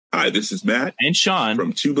Hi, this is Matt and Sean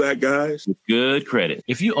from Two Black Guys with Good Credit.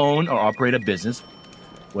 If you own or operate a business,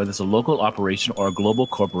 whether it's a local operation or a global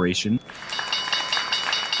corporation,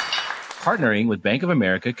 partnering with Bank of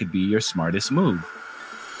America could be your smartest move.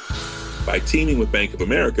 By teaming with Bank of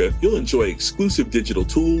America, you'll enjoy exclusive digital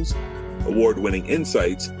tools, award-winning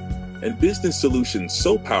insights, and business solutions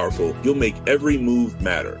so powerful you'll make every move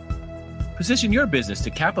matter. Position your business to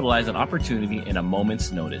capitalize on opportunity in a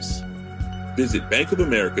moment's notice. Visit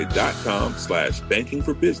bankofamerica.com/banking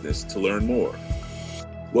for business to learn more.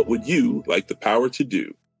 What would you like the power to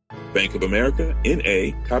do? Bank of America,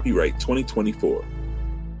 N.A., copyright 2024.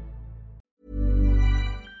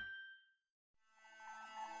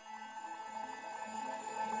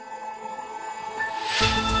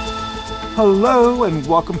 Hello and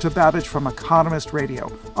welcome to Babbage from Economist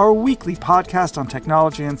Radio, our weekly podcast on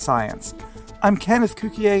technology and science. I'm Kenneth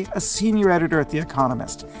Cukier, a senior editor at The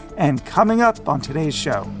Economist, and coming up on today's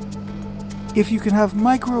show, if you can have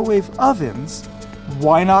microwave ovens,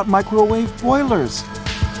 why not microwave boilers?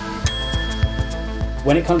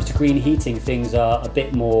 When it comes to green heating, things are a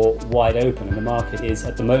bit more wide open, and the market is,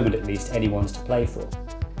 at the moment at least, anyone's to play for.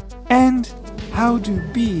 And how do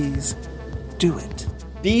bees do it?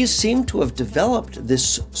 Bees seem to have developed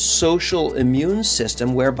this social immune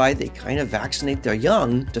system whereby they kind of vaccinate their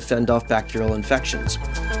young to fend off bacterial infections.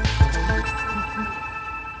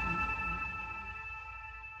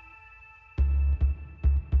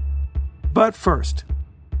 But first,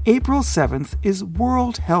 April 7th is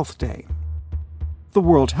World Health Day. The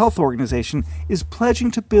World Health Organization is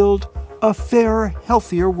pledging to build a fairer,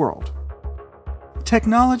 healthier world.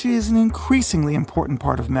 Technology is an increasingly important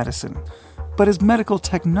part of medicine. But is medical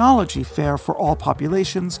technology fair for all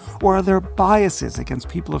populations, or are there biases against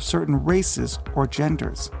people of certain races or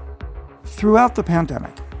genders? Throughout the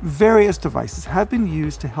pandemic, various devices have been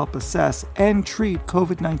used to help assess and treat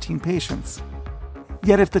COVID-19 patients.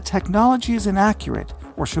 Yet if the technology is inaccurate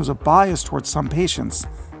or shows a bias towards some patients,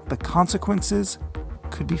 the consequences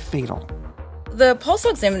could be fatal. The pulse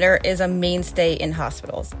oximeter is a mainstay in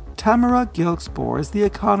hospitals. Tamara Gilkspoor is The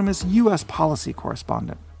Economist's U.S. policy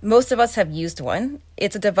correspondent. Most of us have used one.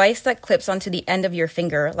 It's a device that clips onto the end of your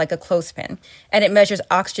finger like a clothespin, and it measures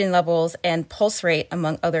oxygen levels and pulse rate,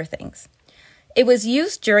 among other things. It was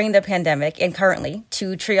used during the pandemic and currently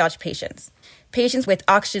to triage patients. Patients with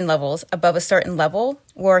oxygen levels above a certain level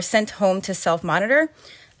were sent home to self-monitor,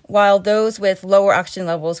 while those with lower oxygen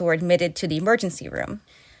levels were admitted to the emergency room.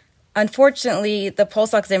 Unfortunately, the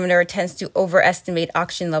pulse oximeter tends to overestimate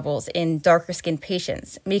oxygen levels in darker-skinned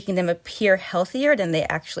patients, making them appear healthier than they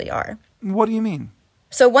actually are. What do you mean?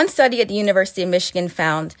 So one study at the University of Michigan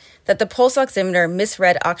found that the pulse oximeter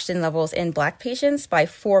misread oxygen levels in Black patients by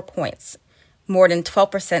 4 points, more than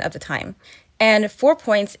 12% of the time. And 4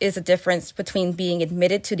 points is the difference between being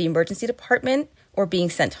admitted to the emergency department or being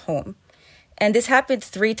sent home. And this happens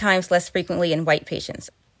 3 times less frequently in white patients.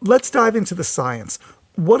 Let's dive into the science.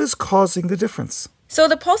 What is causing the difference? So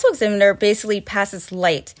the pulse oximeter basically passes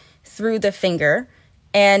light through the finger,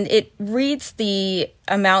 and it reads the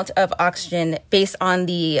amount of oxygen based on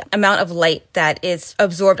the amount of light that is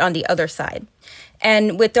absorbed on the other side.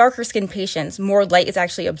 And with darker skinned patients, more light is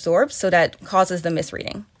actually absorbed, so that causes the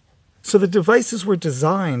misreading. So the devices were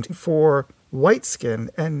designed for white skin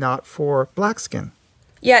and not for black skin.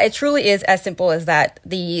 Yeah, it truly is as simple as that.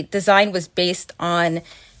 The design was based on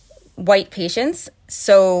white patients.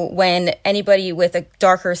 So when anybody with a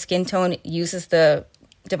darker skin tone uses the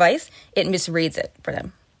device, it misreads it for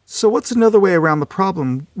them. So what's another way around the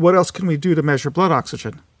problem? What else can we do to measure blood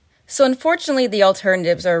oxygen? So unfortunately, the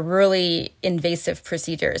alternatives are really invasive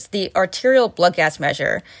procedures. The arterial blood gas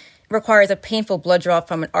measure requires a painful blood draw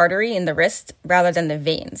from an artery in the wrist rather than the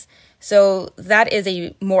veins. So that is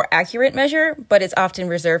a more accurate measure, but it's often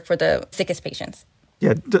reserved for the sickest patients.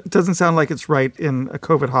 Yeah, doesn't sound like it's right in a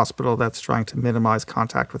COVID hospital that's trying to minimize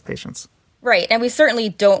contact with patients. Right, and we certainly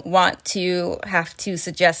don't want to have to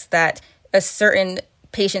suggest that a certain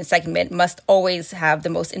patient segment must always have the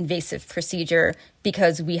most invasive procedure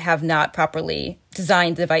because we have not properly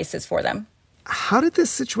designed devices for them. How did this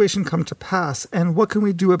situation come to pass, and what can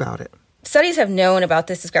we do about it? Studies have known about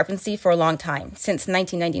this discrepancy for a long time, since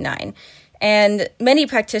 1999. And many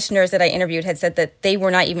practitioners that I interviewed had said that they were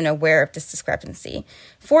not even aware of this discrepancy.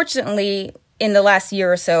 Fortunately, in the last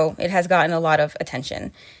year or so, it has gotten a lot of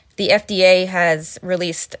attention. The FDA has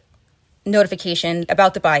released notification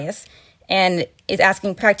about the bias and is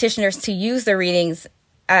asking practitioners to use the readings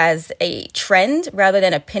as a trend rather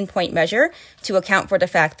than a pinpoint measure to account for the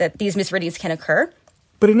fact that these misreadings can occur.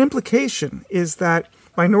 But an implication is that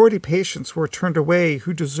minority patients were turned away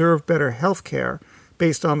who deserve better health care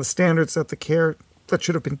based on the standards that the care that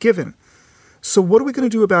should have been given. So what are we going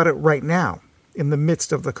to do about it right now in the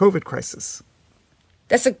midst of the COVID crisis?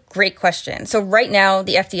 That's a great question. So right now,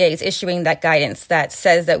 the FDA is issuing that guidance that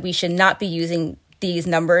says that we should not be using these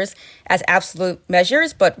numbers as absolute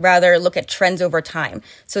measures, but rather look at trends over time.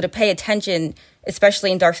 So to pay attention,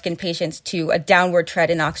 especially in dark-skinned patients, to a downward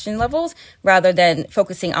trend in oxygen levels rather than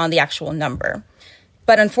focusing on the actual number.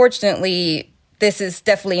 But unfortunately, this is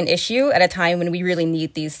definitely an issue at a time when we really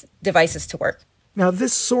need these devices to work. Now,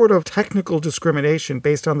 this sort of technical discrimination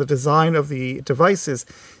based on the design of the devices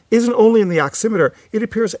isn't only in the oximeter. It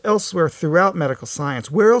appears elsewhere throughout medical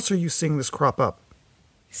science. Where else are you seeing this crop up?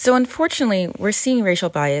 So unfortunately, we're seeing racial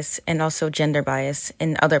bias and also gender bias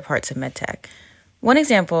in other parts of medtech. One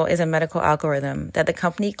example is a medical algorithm that the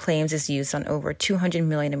company claims is used on over 200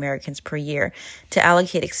 million Americans per year to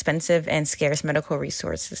allocate expensive and scarce medical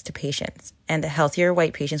resources to patients, and the healthier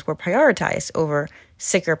white patients were prioritized over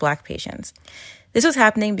sicker Black patients. This was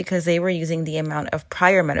happening because they were using the amount of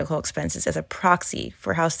prior medical expenses as a proxy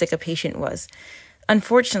for how sick a patient was.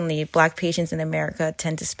 Unfortunately, Black patients in America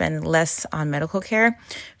tend to spend less on medical care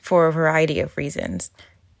for a variety of reasons.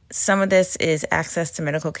 Some of this is access to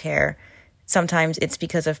medical care. Sometimes it's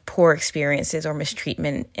because of poor experiences or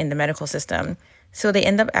mistreatment in the medical system. So they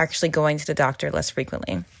end up actually going to the doctor less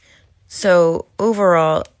frequently. So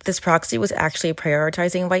overall, this proxy was actually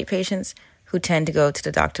prioritizing white patients who tend to go to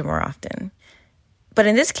the doctor more often. But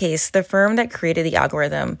in this case, the firm that created the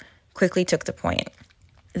algorithm quickly took the point.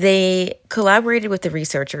 They collaborated with the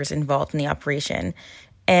researchers involved in the operation,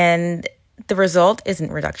 and the result isn't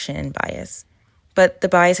reduction in bias. But the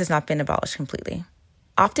bias has not been abolished completely.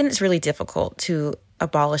 Often it's really difficult to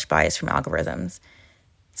abolish bias from algorithms.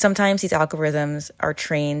 Sometimes these algorithms are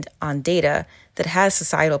trained on data that has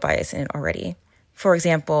societal bias in it already. For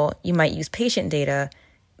example, you might use patient data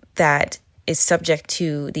that is subject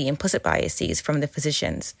to the implicit biases from the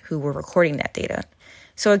physicians who were recording that data.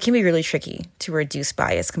 So it can be really tricky to reduce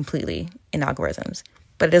bias completely in algorithms,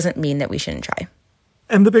 but it doesn't mean that we shouldn't try.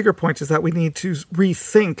 And the bigger point is that we need to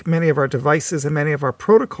rethink many of our devices and many of our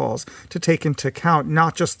protocols to take into account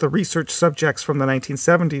not just the research subjects from the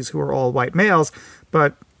 1970s who are all white males,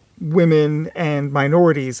 but women and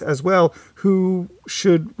minorities as well, who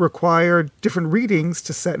should require different readings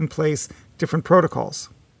to set in place different protocols.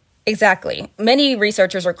 Exactly. Many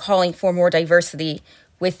researchers are calling for more diversity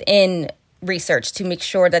within research to make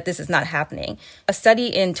sure that this is not happening. A study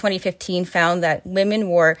in 2015 found that women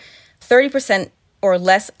were 30% or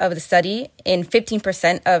less of the study in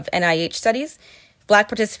 15% of NIH studies. Black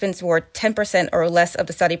participants were 10% or less of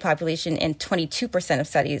the study population in 22% of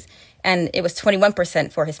studies, and it was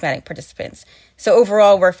 21% for Hispanic participants. So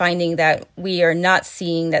overall, we're finding that we are not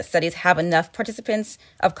seeing that studies have enough participants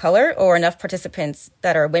of color or enough participants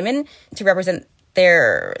that are women to represent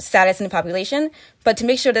their status in the population, but to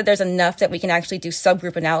make sure that there's enough that we can actually do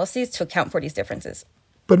subgroup analyses to account for these differences.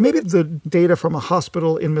 But maybe the data from a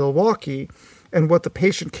hospital in Milwaukee and what the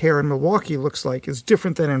patient care in Milwaukee looks like is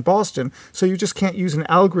different than in Boston, so you just can't use an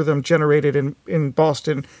algorithm generated in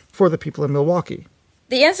Boston for the people in Milwaukee.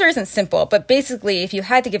 The answer isn't simple, but basically, if you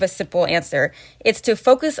had to give a simple answer, it's to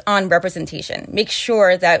focus on representation. Make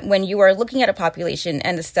sure that when you are looking at a population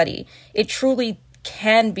and a study, it truly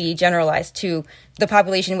can be generalized to the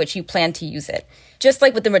population in which you plan to use it. Just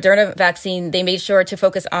like with the Moderna vaccine, they made sure to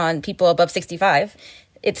focus on people above 65.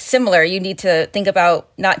 It's similar. You need to think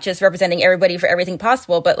about not just representing everybody for everything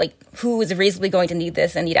possible, but like who is reasonably going to need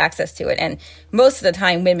this and need access to it. And most of the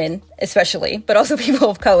time, women especially, but also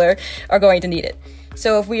people of color are going to need it.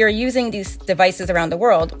 So if we are using these devices around the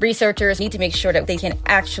world, researchers need to make sure that they can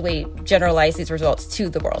actually generalize these results to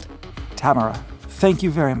the world. Tamara, thank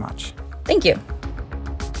you very much. Thank you.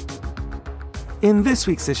 In this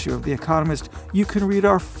week's issue of The Economist, you can read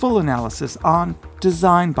our full analysis on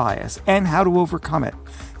design bias and how to overcome it.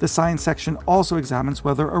 The science section also examines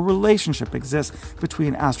whether a relationship exists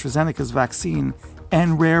between AstraZeneca's vaccine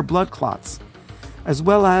and rare blood clots, as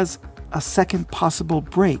well as a second possible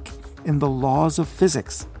break in the laws of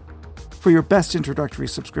physics. For your best introductory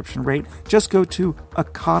subscription rate, just go to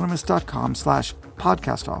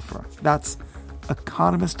economist.com/podcast offer. That's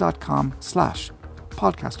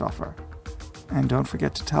economist.com/podcast offer. And don't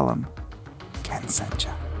forget to tell them Ken sent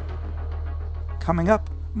you. Coming up,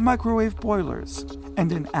 microwave boilers and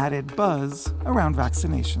an added buzz around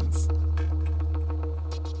vaccinations.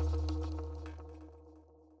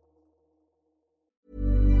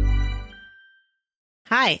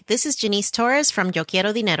 Hi, this is Janice Torres from Yo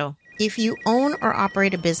Quiero Dinero. If you own or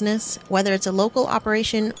operate a business, whether it's a local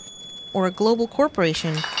operation or a global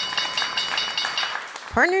corporation,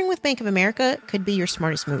 partnering with Bank of America could be your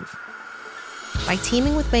smartest move. By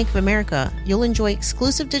teaming with Bank of America, you'll enjoy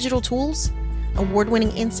exclusive digital tools,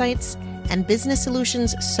 award-winning insights, and business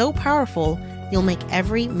solutions so powerful you'll make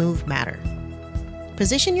every move matter.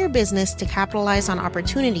 Position your business to capitalize on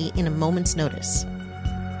opportunity in a moment's notice.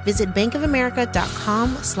 Visit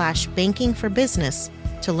bankofamerica.com/bankingforbusiness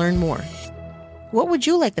to learn more. What would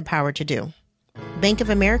you like the power to do? Bank of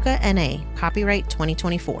America N.A., copyright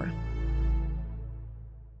 2024.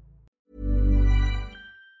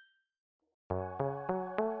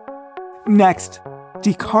 Next,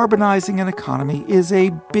 decarbonizing an economy is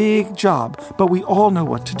a big job, but we all know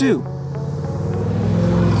what to do.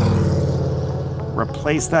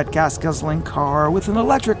 Replace that gas-guzzling car with an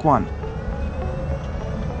electric one.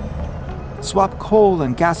 Swap coal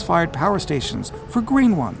and gas-fired power stations for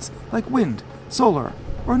green ones like wind, solar,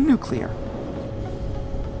 or nuclear.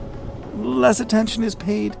 Less attention is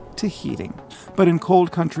paid to heating. But in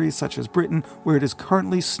cold countries such as Britain, where it is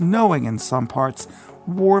currently snowing in some parts,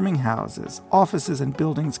 warming houses, offices, and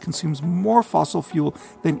buildings consumes more fossil fuel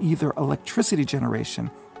than either electricity generation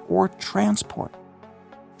or transport.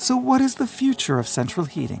 So what is the future of central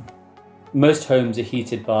heating? Most homes are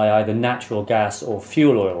heated by either natural gas or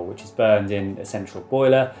fuel oil, which is burned in a central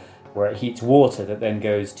boiler, where it heats water that then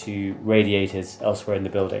goes to radiators elsewhere in the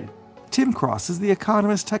building. Tim Cross is The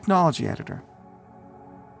Economist technology editor.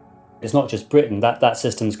 It's not just Britain. That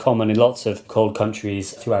system's common in lots of cold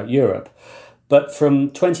countries throughout Europe. But from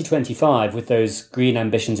 2025, with those green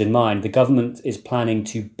ambitions in mind, the government is planning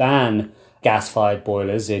to ban gas-fired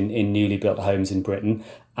boilers in newly built homes in Britain.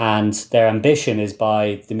 And their ambition is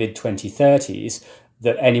by the mid-2030s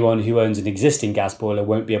that anyone who owns an existing gas boiler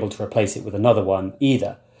won't be able to replace it with another one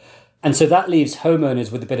either. And so that leaves homeowners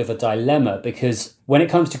with a bit of a dilemma, because when it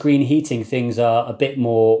comes to green heating, things are a bit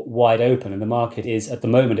more wide open, and the market is, at the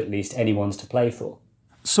moment at least, anyone's to play for.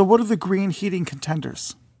 So what are the green heating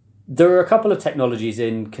contenders? There are a couple of technologies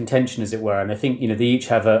in contention, as it were, and I think they each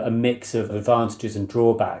have a mix of advantages and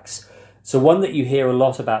drawbacks. So one that you hear a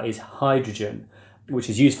lot about is hydrogen, which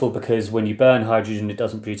is useful because when you burn hydrogen, it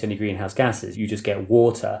doesn't produce any greenhouse gases. You just get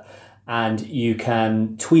water. And you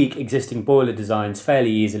can tweak existing boiler designs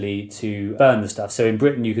fairly easily to burn the stuff. So in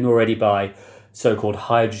Britain, you can already buy so-called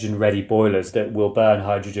hydrogen-ready boilers that will burn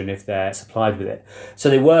hydrogen if they're supplied with it. So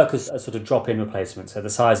they work as a sort of drop-in replacement. So the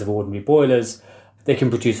size of ordinary boilers. They can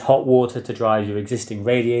produce hot water to dry your existing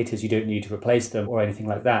radiators. You don't need to replace them or anything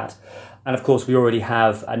like that. And of course, we already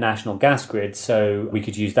have a national gas grid, so we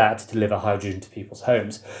could use that to deliver hydrogen to people's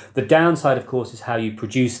homes. The downside, of course, is how you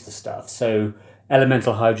produce the stuff. So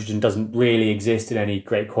elemental hydrogen doesn't really exist in any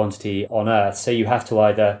great quantity on Earth. So you have to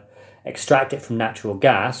either extract it from natural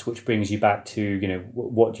gas, which brings you back to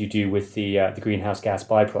what you do with the greenhouse gas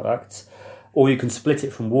byproducts, or you can split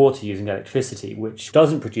it from water using electricity, which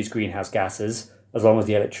doesn't produce greenhouse gases as long as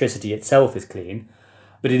the electricity itself is clean.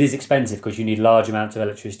 But it is expensive because you need large amounts of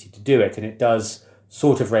electricity to do it. And it does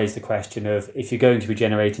sort of raise the question of, if you're going to be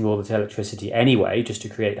generating all this electricity anyway, just to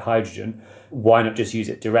create hydrogen, why not just use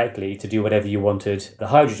it directly to do whatever you wanted the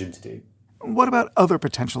hydrogen to do? What about other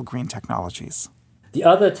potential green technologies? The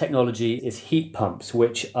other technology is heat pumps,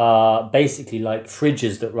 which are basically like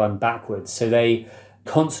fridges that run backwards. So they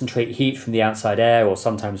concentrate heat from the outside air or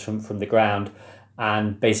sometimes from the ground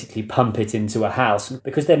and basically pump it into a house.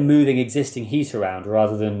 Because they're moving existing heat around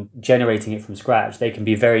rather than generating it from scratch, they can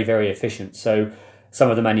be very, very efficient. So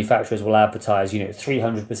some of the manufacturers will advertise,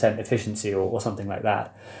 300% efficiency or something like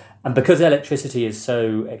that. And because electricity is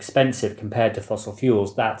so expensive compared to fossil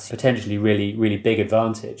fuels, that's potentially really, really big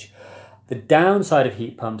advantage. The downside of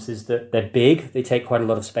heat pumps is that they're big. They take quite a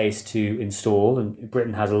lot of space to install, and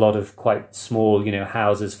Britain has a lot of quite small,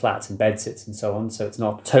 houses, flats and bedsits and so on. So it's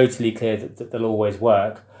not totally clear that they'll always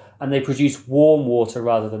work. And they produce warm water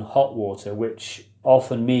rather than hot water, which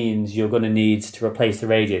often means you're going to need to replace the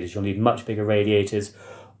radiators. You'll need much bigger radiators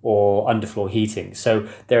or underfloor heating. So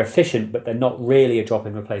they're efficient, but they're not really a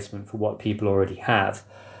drop-in replacement for what people already have.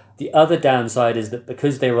 The other downside is that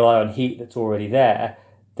because they rely on heat that's already there,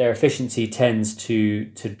 their efficiency tends to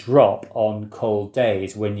drop on cold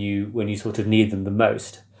days when you sort of need them the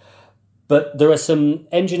most. But there are some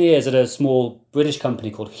engineers at a small British company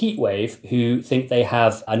called Heatwave who think they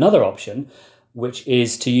have another option, which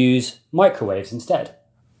is to use microwaves instead.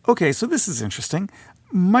 Okay, so this is interesting.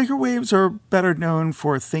 Microwaves are better known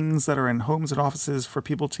for things that are in homes and offices for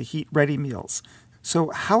people to heat ready meals.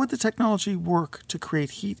 So how would the technology work to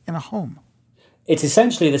create heat in a home? It's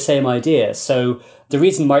essentially the same idea. So the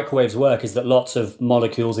reason microwaves work is that lots of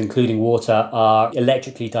molecules, including water, are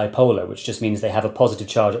electrically dipolar, which just means they have a positive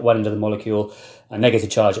charge at one end of the molecule, a negative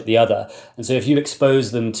charge at the other. And so if you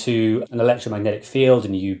expose them to an electromagnetic field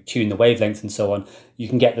and you tune the wavelength and so on, you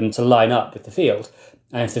can get them to line up with the field.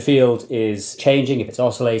 And if the field is changing, if it's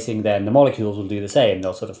oscillating, then the molecules will do the same.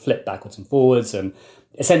 They'll sort of flip backwards and forwards and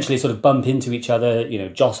essentially sort of bump into each other,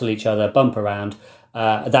 jostle each other, bump around.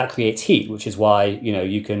 That creates heat, which is why,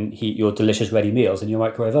 you can heat your delicious ready meals in your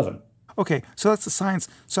microwave oven. Okay, so that's the science.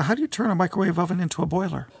 So how do you turn a microwave oven into a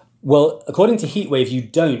boiler? Well, according to Heatwave, you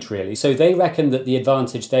don't really. So they reckon that the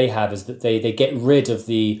advantage they have is that they get rid of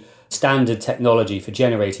the standard technology for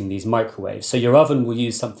generating these microwaves. So your oven will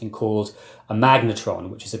use something called a magnetron,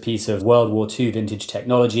 which is a piece of World War II vintage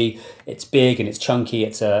technology. It's big and it's chunky.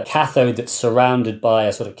 It's a cathode that's surrounded by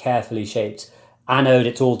a sort of carefully shaped anode.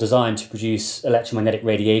 It's all designed to produce electromagnetic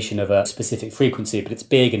radiation of a specific frequency, but it's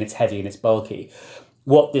big and it's heavy and it's bulky.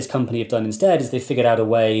 What this company have done instead is they figured out a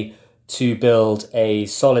way to build a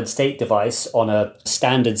solid state device on a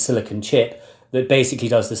standard silicon chip that basically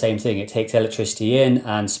does the same thing. It takes electricity in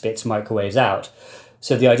and spits microwaves out.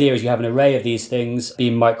 So the idea is you have an array of these things,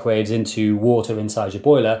 beam microwaves into water inside your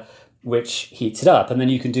boiler, which heats it up. And then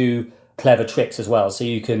you can do clever tricks as well. So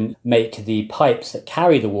you can make the pipes that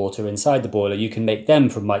carry the water inside the boiler, you can make them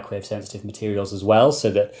from microwave sensitive materials as well, so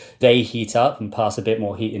that they heat up and pass a bit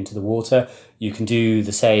more heat into the water. You can do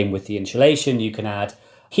the same with the insulation. You can add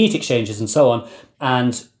heat exchangers and so on.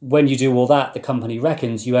 And when you do all that, the company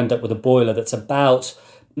reckons you end up with a boiler that's about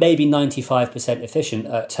maybe 95% efficient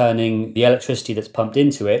at turning the electricity that's pumped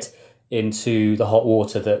into it into the hot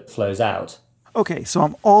water that flows out. Okay, so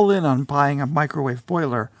I'm all in on buying a microwave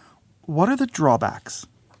boiler. What are the drawbacks?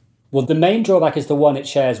 Well, the main drawback is the one it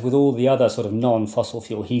shares with all the other sort of non-fossil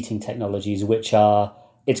fuel heating technologies, which are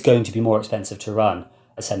it's going to be more expensive to run,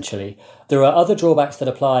 essentially. There are other drawbacks that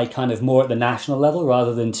apply kind of more at the national level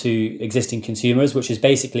rather than to existing consumers, which is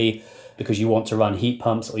basically because you want to run heat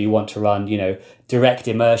pumps or you want to run, direct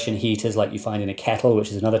immersion heaters like you find in a kettle,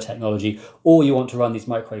 which is another technology, or you want to run these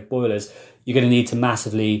microwave boilers, you're going to need to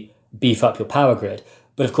massively beef up your power grid.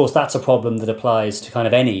 But of course, that's a problem that applies to kind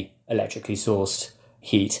of any electrically sourced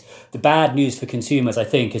heat. The bad news for consumers, I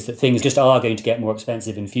think, is that things just are going to get more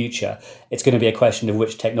expensive in future. It's going to be a question of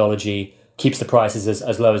which technology keeps the prices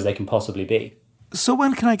as low as they can possibly be. So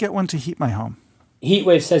when can I get one to heat my home?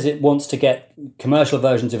 Heatwave says it wants to get commercial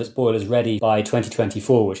versions of its boilers ready by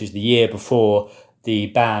 2024, which is the year before the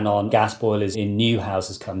ban on gas boilers in new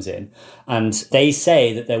houses comes in. And they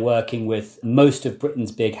say that they're working with most of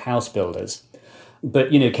Britain's big house builders.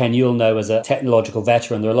 But, Ken, you'll know as a technological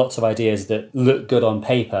veteran, there are lots of ideas that look good on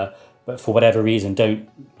paper, but for whatever reason don't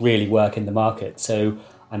really work in the market. So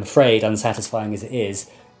I'm afraid, unsatisfying as it is,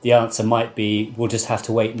 the answer might be we'll just have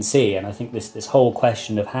to wait and see. And I think this whole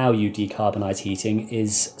question of how you decarbonise heating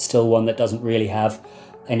is still one that doesn't really have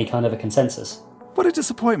any kind of a consensus. What a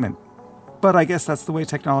disappointment. But I guess that's the way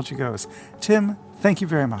technology goes. Tim, thank you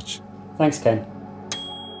very much. Thanks, Ken.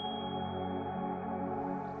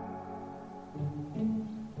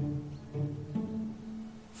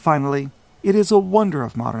 Finally, it is a wonder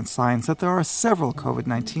of modern science that there are several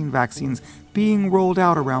COVID-19 vaccines being rolled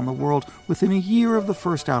out around the world within a year of the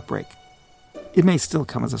first outbreak. It may still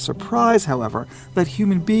come as a surprise, however, that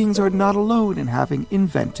human beings are not alone in having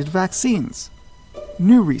invented vaccines.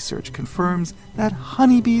 New research confirms that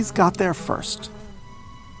honeybees got there first.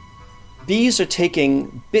 Bees are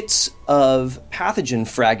taking bits of pathogen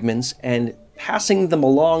fragments and passing them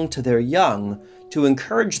along to their young to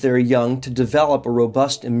encourage their young to develop a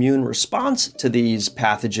robust immune response to these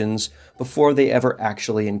pathogens before they ever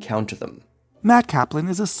actually encounter them. Matt Kaplan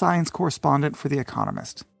is a science correspondent for The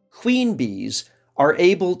Economist. Queen bees are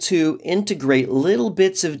able to integrate little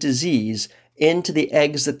bits of disease into the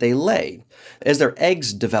eggs that they lay. As their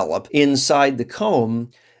eggs develop inside the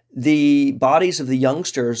comb, the bodies of the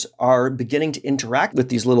youngsters are beginning to interact with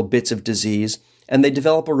these little bits of disease, and they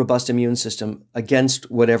develop a robust immune system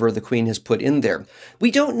against whatever the queen has put in there.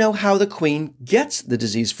 We don't know how the queen gets the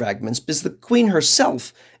disease fragments because the queen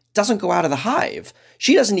herself doesn't go out of the hive.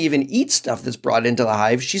 She doesn't even eat stuff that's brought into the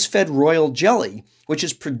hive. She's fed royal jelly, which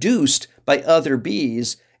is produced by other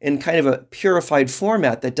bees in kind of a purified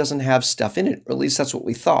format that doesn't have stuff in it, or at least that's what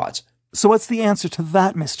we thought. So what's the answer to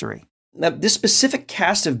that mystery? Now, this specific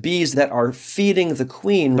caste of bees that are feeding the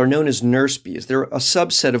queen are known as nurse bees. They're a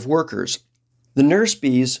subset of workers. The nurse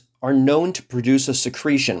bees are known to produce a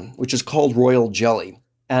secretion, which is called royal jelly,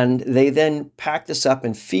 and they then pack this up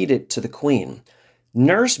and feed it to the queen.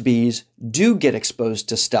 Nurse bees do get exposed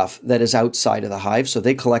to stuff that is outside of the hive, so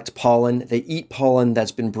they collect pollen, they eat pollen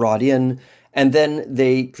that's been brought in, and then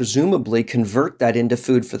they presumably convert that into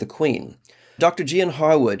food for the queen. Dr. Gian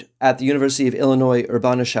Harwood at the University of Illinois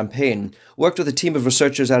Urbana-Champaign worked with a team of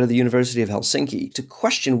researchers out of the University of Helsinki to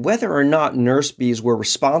question whether or not nurse bees were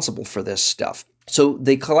responsible for this stuff. So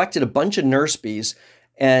they collected a bunch of nurse bees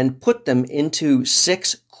and put them into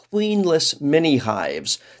 6 queenless mini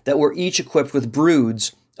hives that were each equipped with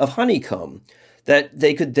broods of honeycomb that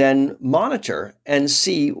they could then monitor and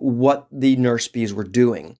see what the nurse bees were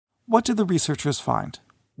doing. What did the researchers find?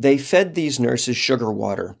 They fed these nurses sugar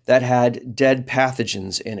water that had dead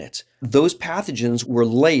pathogens in it. Those pathogens were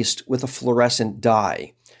laced with a fluorescent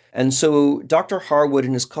dye. And so Dr. Harwood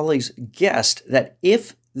and his colleagues guessed that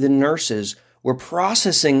if the nurses were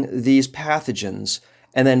processing these pathogens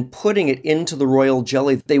and then putting it into the royal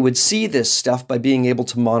jelly, they would see this stuff by being able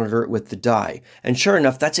to monitor it with the dye. And sure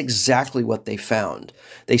enough, that's exactly what they found.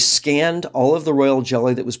 They scanned all of the royal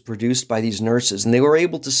jelly that was produced by these nurses, and they were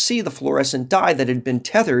able to see the fluorescent dye that had been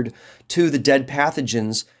tethered to the dead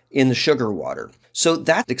pathogens in the sugar water. So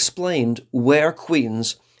that explained where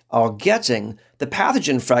queens are getting the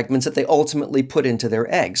pathogen fragments that they ultimately put into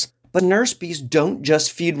their eggs. But nurse bees don't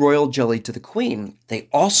just feed royal jelly to the queen. They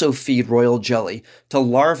also feed royal jelly to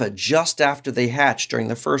larvae just after they hatch during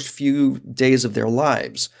the first few days of their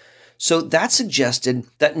lives. So that suggested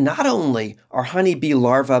that not only are honeybee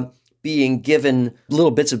larvae being given little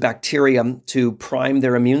bits of bacterium to prime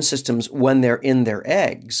their immune systems when they're in their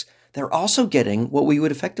eggs, they're also getting what we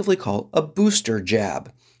would effectively call a booster jab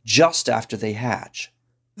just after they hatch.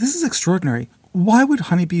 This is extraordinary. Why would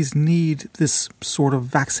honeybees need this sort of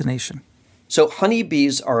vaccination? So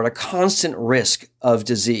honeybees are at a constant risk of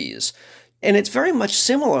disease. And it's very much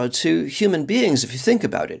similar to human beings if you think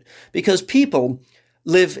about it, because people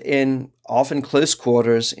live in often close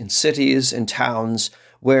quarters in cities and towns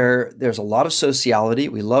where there's a lot of sociality.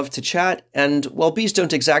 We love to chat. And while bees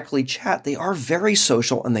don't exactly chat, they are very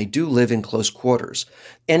social and they do live in close quarters.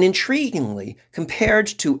 And intriguingly, compared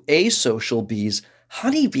to asocial bees,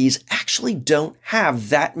 honeybees actually don't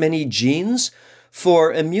have that many genes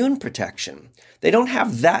for immune protection. They don't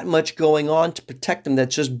have that much going on to protect them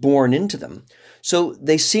that's just born into them. So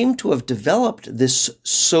they seem to have developed this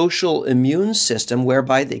social immune system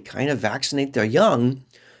whereby they kind of vaccinate their young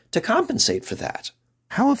to compensate for that.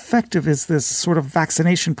 How effective is this sort of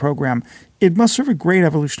vaccination program? It must serve a great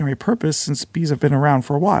evolutionary purpose since bees have been around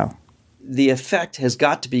for a while. The effect has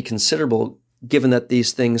got to be considerable given that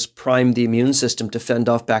these things prime the immune system to fend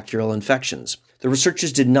off bacterial infections. The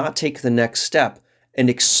researchers did not take the next step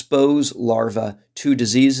and expose larvae to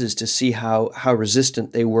diseases to see how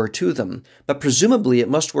resistant they were to them. But presumably it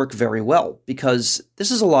must work very well because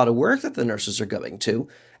this is a lot of work that the nurses are going to.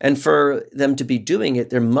 And for them to be doing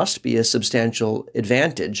it, there must be a substantial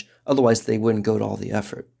advantage. Otherwise, they wouldn't go to all the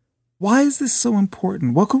effort. Why is this so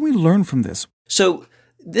important? What can we learn from this? So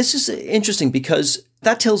this is interesting because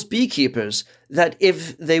that tells beekeepers that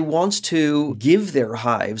if they want to give their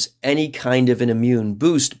hives any kind of an immune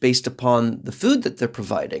boost based upon the food that they're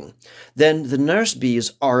providing, then the nurse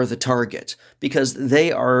bees are the target because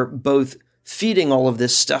they are both feeding all of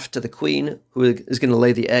this stuff to the queen, who is going to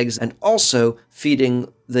lay the eggs, and also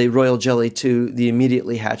feeding the royal jelly to the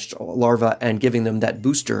immediately hatched larvae and giving them that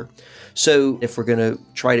booster. So if we're going to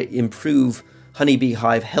try to improve honeybee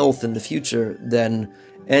hive health in the future, then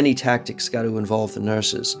any tactic's got to involve the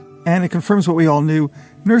nurses. And it confirms what we all knew.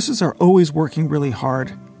 Nurses are always working really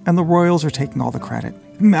hard, and the royals are taking all the credit.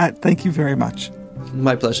 Matt, thank you very much.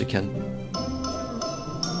 My pleasure, Ken.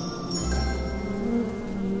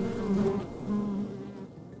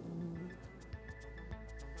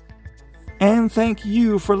 And thank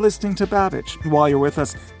you for listening to Babbage. While you're with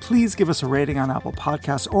us, please give us a rating on Apple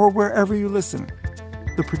Podcasts or wherever you listen.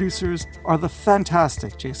 The producers are the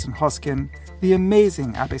fantastic Jason Hoskin, the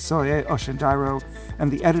amazing Adesoye Oshindairo,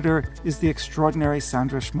 and the editor is the extraordinary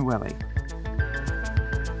Sandra Shmueli.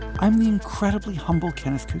 I'm the incredibly humble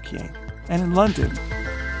Kenneth Cukier, and in London,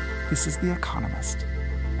 this is The Economist.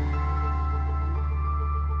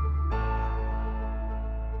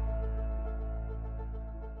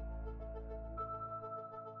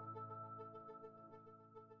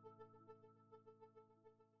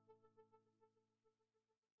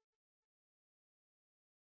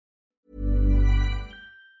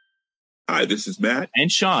 Hi, this is Matt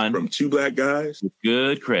and Sean from Two Black Guys with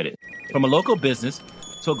Good Credit. From a local business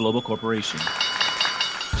to a global corporation.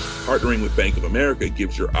 Partnering with Bank of America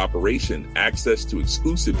gives your operation access to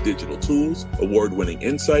exclusive digital tools, award-winning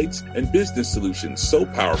insights, and business solutions so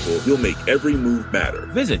powerful you'll make every move matter.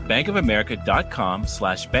 Visit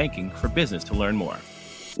bankofamerica.com/banking for business to learn more.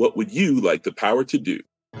 What would you like the power to do?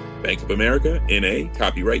 Bank of America, N.A.,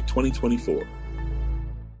 copyright 2024.